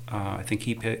songs. I think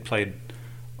he played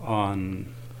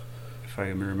on, if I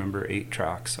remember, 8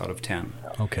 tracks out of 10.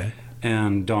 Okay.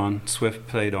 And Don Swift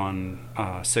played on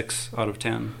 6 out of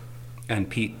 10, and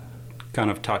Pete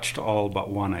kind of touched all but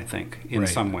 1, I think, in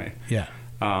some way. Yeah.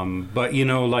 But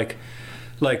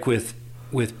like with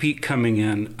Pete coming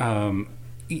in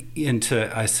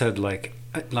I said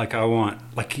I want,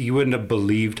 you wouldn't have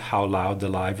believed how loud the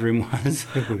live room was.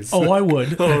 I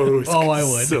would. I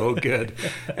would. So good.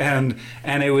 And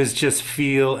it was just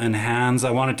feel and hands.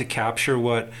 I wanted to capture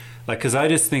because I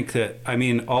just think that,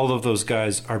 all of those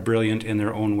guys are brilliant in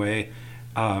their own way.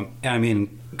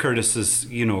 Curtis is,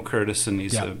 Curtis, and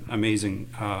he's an amazing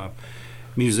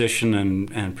musician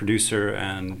and producer,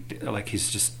 and he's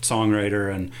just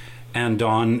songwriter, and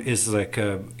Don is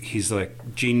he's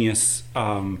genius.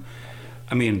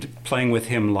 Playing with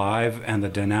him live and the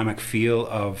dynamic feel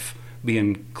of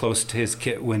being close to his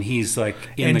kit when he's in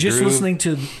and the just groove. Listening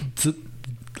to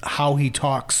how he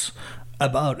talks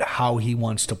about how he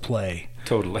wants to play.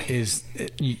 Totally.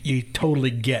 You totally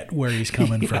get where he's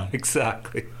coming from.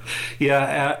 Exactly.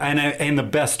 Yeah, and in the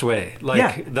best way.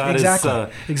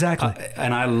 Exactly.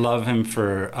 And I love him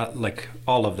for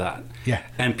all of that. Yeah.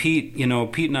 And Pete,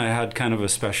 Pete and I had kind of a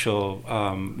special.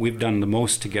 We've done the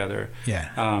most together.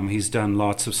 Yeah. He's done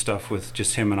lots of stuff with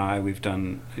just him and I. We've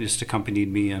just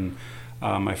accompanied me in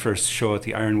my first show at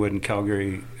the Ironwood in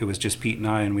Calgary. It was just Pete and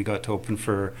I, and we got to open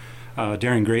for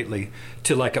Daring Greatly,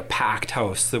 to a packed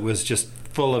house that was just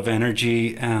full of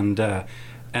energy, and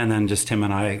then just him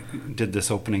and I did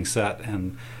this opening set,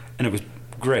 and it was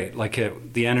great.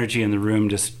 The energy in the room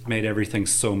just made everything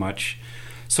so much.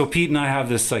 So Pete and I have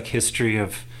this history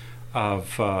of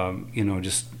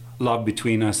just love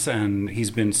between us, and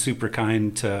he's been super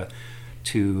kind to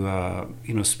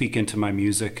speak into my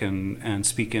music and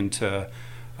speak into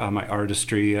my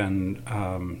artistry, and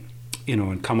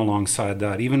and come alongside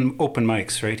that. Even open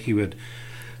mics, right? He would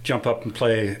jump up and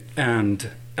play. And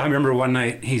I remember one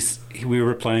night we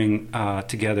were playing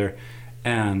together,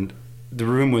 and the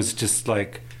room was just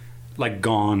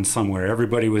gone somewhere.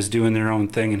 Everybody was doing their own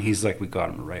thing, and he's we got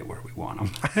him right where we want him.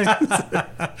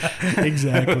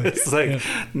 Exactly. It's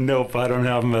nope, I don't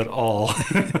have him at all.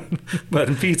 But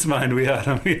in Pete's mind, we had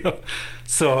him.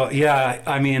 So yeah,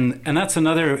 and that's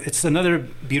another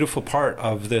beautiful part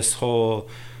of this whole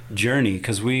journey,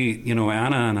 because we,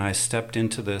 Anna and I stepped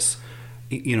into this,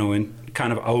 in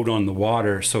kind of out on the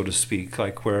water, so to speak,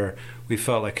 where we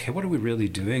felt hey, what are we really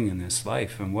doing in this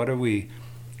life, and what are we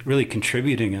really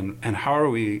contributing, and how are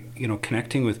we,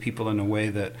 connecting with people in a way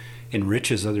that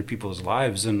enriches other people's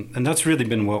lives, and that's really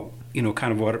been what,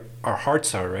 kind of what our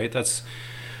hearts are, right? That's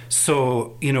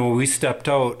so, we stepped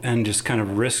out and just kind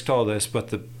of risked all this, but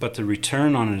the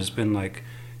return on it has been like,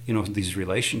 these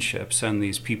relationships and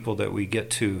these people that we get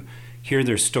to hear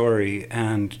their story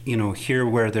and, hear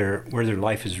where their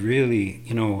life is really,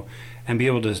 and be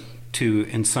able to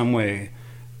in some way,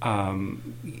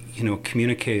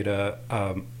 communicate a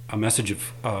message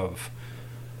of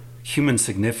human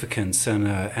significance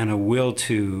and a will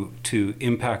to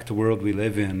impact the world we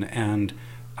live in, and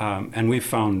we've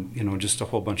found just a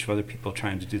whole bunch of other people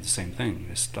trying to do the same thing,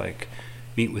 just like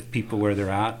meet with people where they're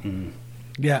at. And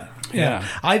yeah.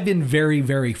 I've been very,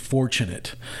 very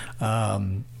fortunate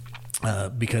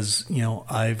because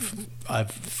I've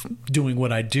doing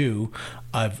what I do,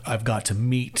 I've got to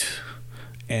meet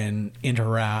and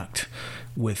interact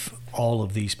with all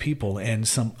of these people and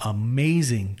some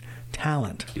amazing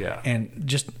talent, and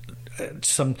just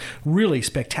some really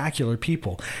spectacular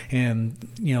people. And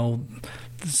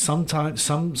sometimes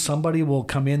somebody will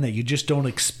come in that you just don't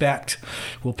expect,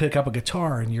 will pick up a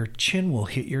guitar and your chin will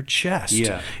hit your chest.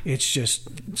 It's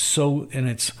just so, and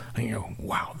it's,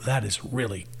 wow, that is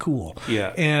really cool.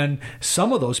 And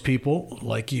some of those people,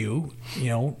 like you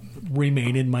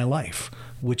remain in my life,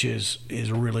 which is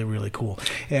really, really cool.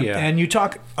 And you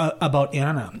talk about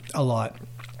Anna a lot.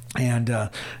 And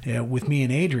with me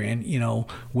and Adrian,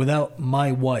 without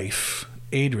my wife,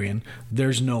 Adrian,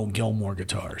 there's no Gilmore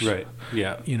Guitars. Right.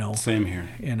 Yeah. Same here.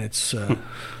 And it's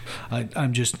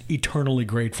I'm just eternally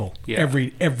grateful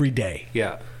every day.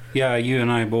 Yeah. Yeah. You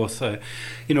and I both.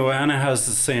 Anna has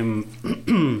the same,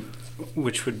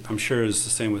 which I'm sure is the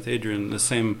same with Adrian. The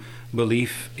same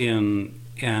belief in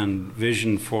and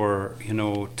vision for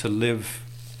to live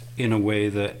in a way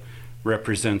that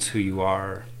represents who you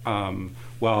are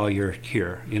while you're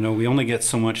here. We only get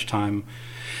so much time.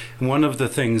 One of the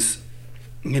things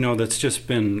that's just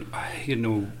been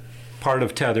part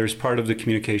of Tethers, part of the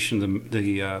communication,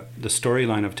 the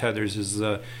storyline of Tethers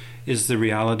is the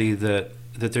reality that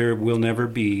there will never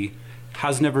be,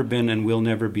 has never been, and will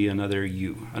never be another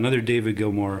you, another David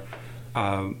Gilmour.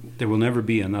 There will never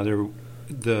be another.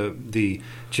 The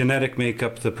genetic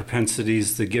makeup, the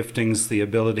propensities, the giftings, the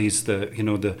abilities,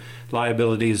 the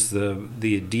liabilities, the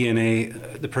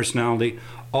DNA, the personality,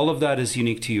 all of that is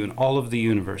unique to you in all of the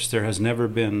universe. There has never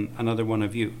been another one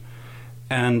of you.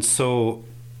 And so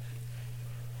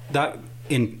that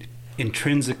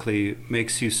intrinsically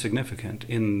makes you significant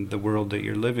in the world that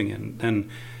you're living in. And,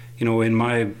 in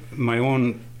my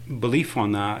own belief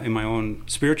on that, in my own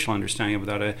spiritual understanding of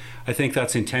that, I think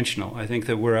that's intentional. I think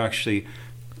that we're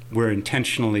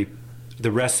intentionally,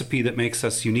 the recipe that makes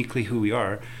us uniquely who we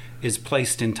are is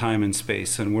placed in time and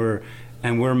space, and we're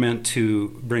meant to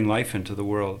bring life into the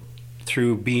world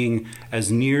through being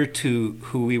as near to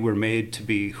who we were made to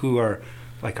be, who are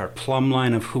like our plumb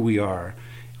line of who we are.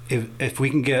 If we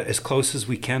can get as close as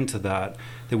we can to that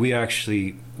we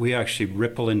actually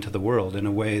ripple into the world in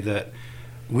a way that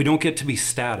we don't get to be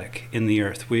static in the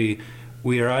earth. We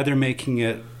are either making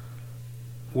it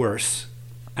worse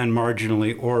and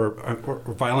marginally or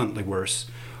violently worse,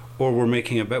 or we're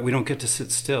making it better. We don't get to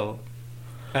sit still.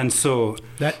 And so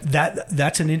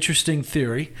that's an interesting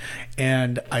theory,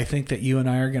 and I think that you and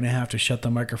I are going to have to shut the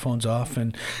microphones off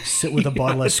and sit with a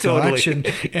bottle of scotch and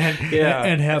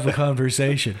have a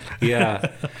conversation.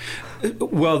 Yeah.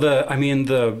 Well,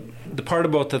 the part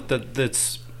about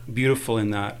that's beautiful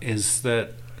in that is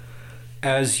that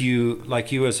as you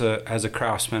as a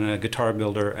craftsman, a guitar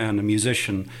builder, and a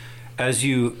musician, as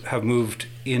you have moved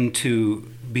into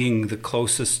being the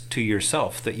closest to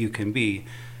yourself that you can be,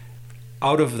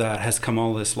 out of that has come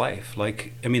all this life.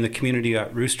 The community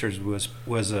at Roosters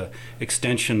was a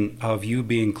extension of you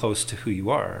being close to who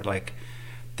you are. Like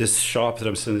this shop that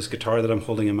I'm sitting, this guitar that I'm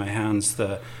holding in my hands,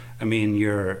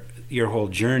 your whole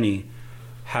journey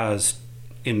has,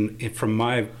 from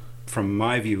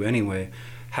my view anyway,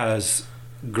 has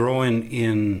grown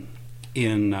in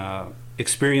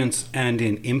experience and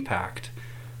in impact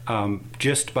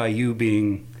just by you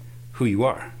being who you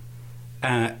are.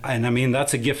 And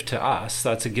that's a gift to us.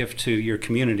 That's a gift to your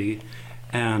community.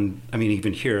 And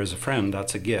even here as a friend,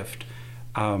 that's a gift.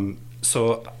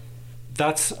 So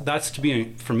that's to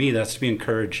be, for me, that's to be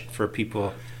encouraged for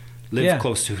people. Live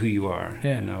close to who you are.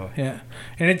 Yeah.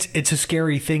 And it's a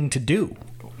scary thing to do.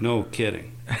 No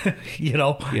kidding.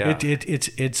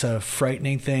 It's a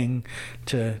frightening thing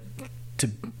to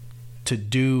to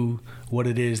do what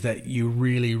it is that you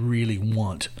really, really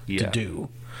want to do,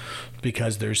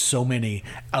 because there's so many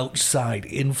outside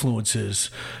influences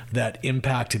that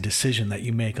impact a decision that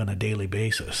you make on a daily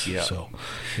basis. Yeah.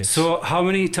 So how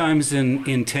many times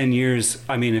in 10 years,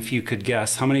 I mean, if you could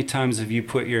guess, how many times have you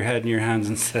put your head in your hands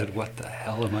and said, what the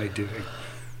hell am I doing?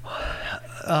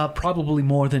 Probably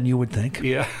more than you would think.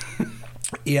 Yeah.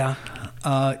 Yeah.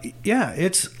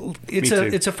 It's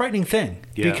a frightening thing,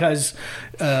 because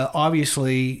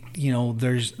obviously,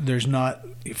 there's not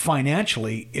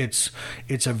financially, it's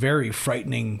a very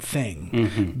frightening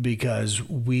thing, because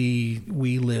we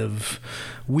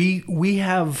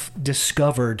have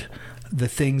discovered the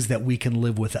things that we can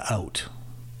live without.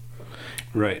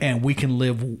 Right. And we can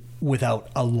live without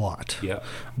a lot. Yeah.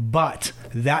 But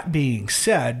that being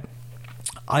said,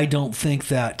 I don't think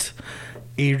that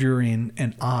Adrian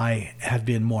and I have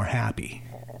been more happy.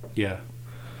 Yeah.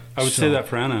 I would say that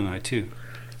for Anna and I too.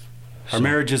 Our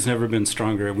marriage has never been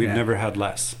stronger. We've never had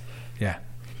less. Yeah.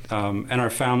 And our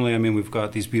family, I mean, we've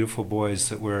got these beautiful boys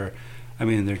that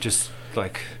they're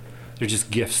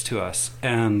just gifts to us.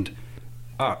 And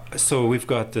so we've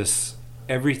got this,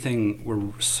 everything,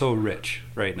 we're so rich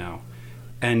right now.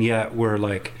 And yet we're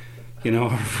like,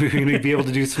 are we going to be able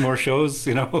to do some more shows?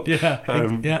 Are we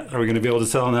going to be able to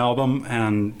sell an album?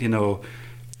 And,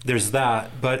 there's that.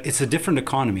 But it's a different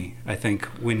economy, I think,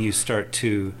 when you start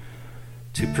to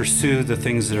pursue the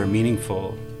things that are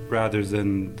meaningful rather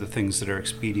than the things that are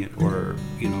expedient or,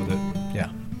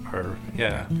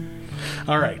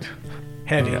 All right.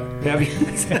 Heavy. Yeah.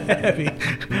 Heavy.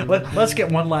 Let's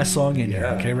get one last song in here.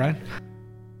 Okay, Ryan?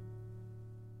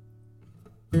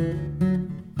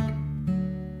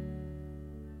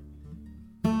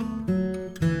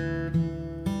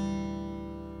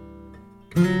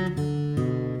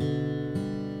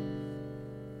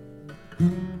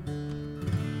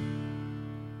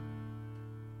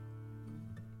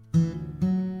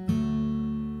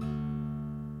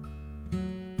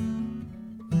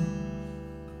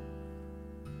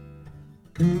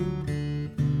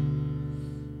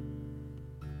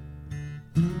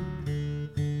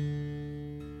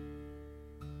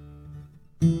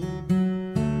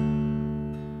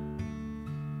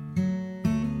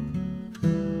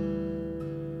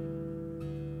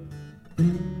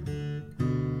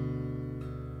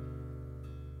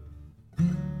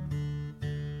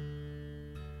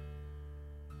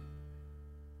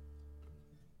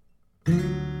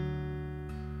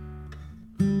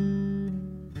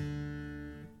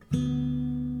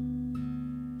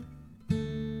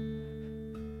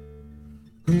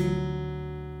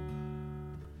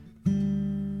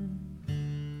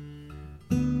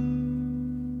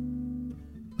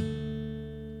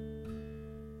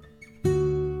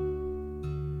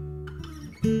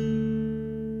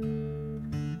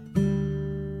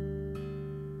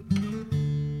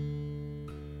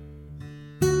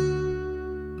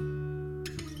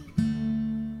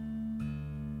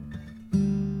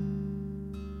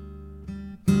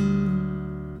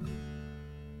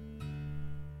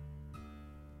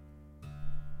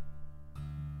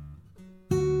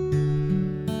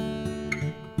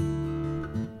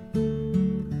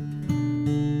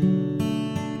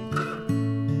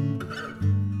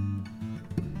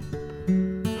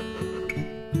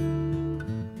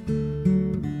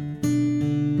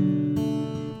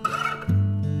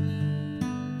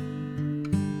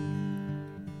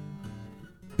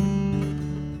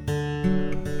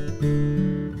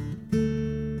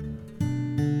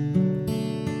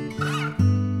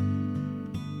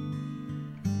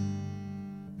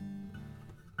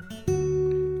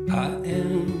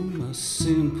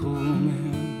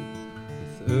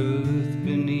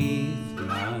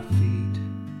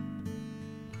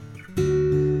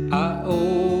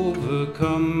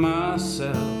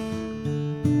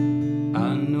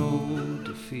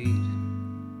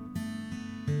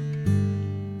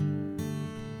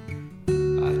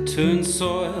 Turn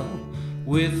soil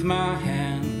with my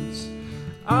hands.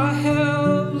 I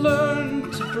have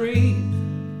learned to breathe.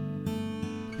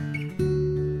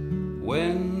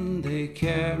 When they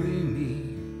carry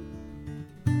me,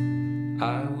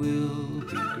 I will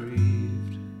be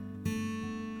grieved.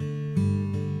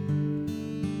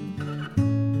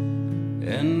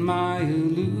 And my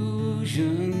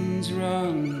illusions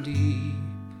run deep.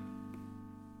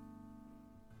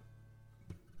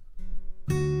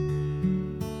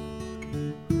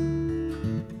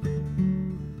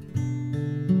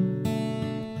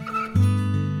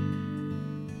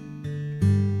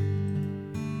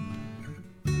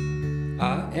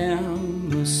 I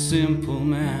am a simple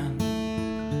man,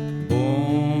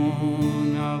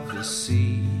 born of the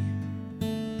sea.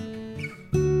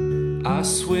 I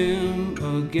swim swim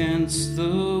against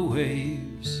the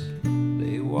waves,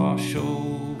 they wash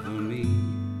over me.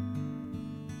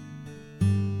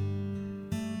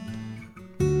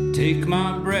 Take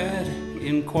my bread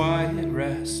in quiet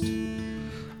rest,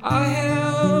 I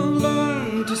have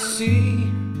learned to see.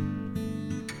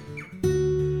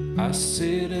 I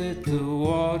sit at the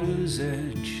water's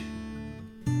edge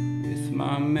with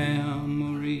my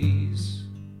memories,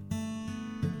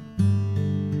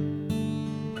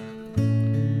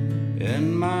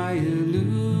 and my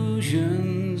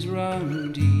illusions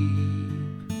run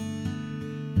deep.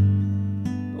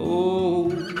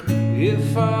 Oh,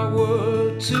 if I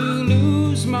were to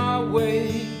lose my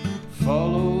way,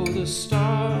 follow the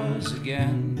stars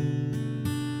again,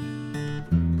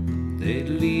 they'd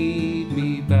lead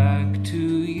me back to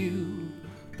you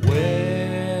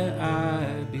where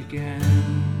I began.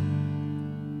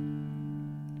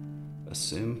 A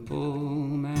simple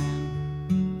man.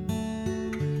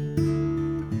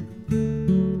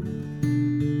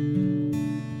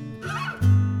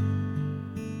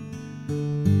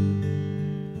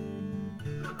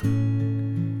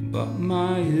 But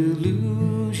my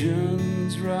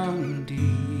illusions run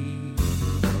deep.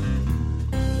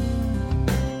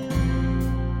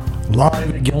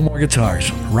 Live at Gilmore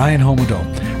Guitars, Ryan Homedo.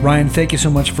 Ryan, thank you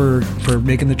so much for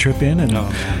making the trip in and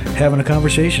having a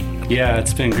conversation. Yeah,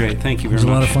 it's been great. Thank you very much. It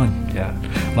was a lot of fun. Yeah.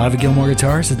 Live at Gilmore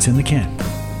Guitars, it's in the can.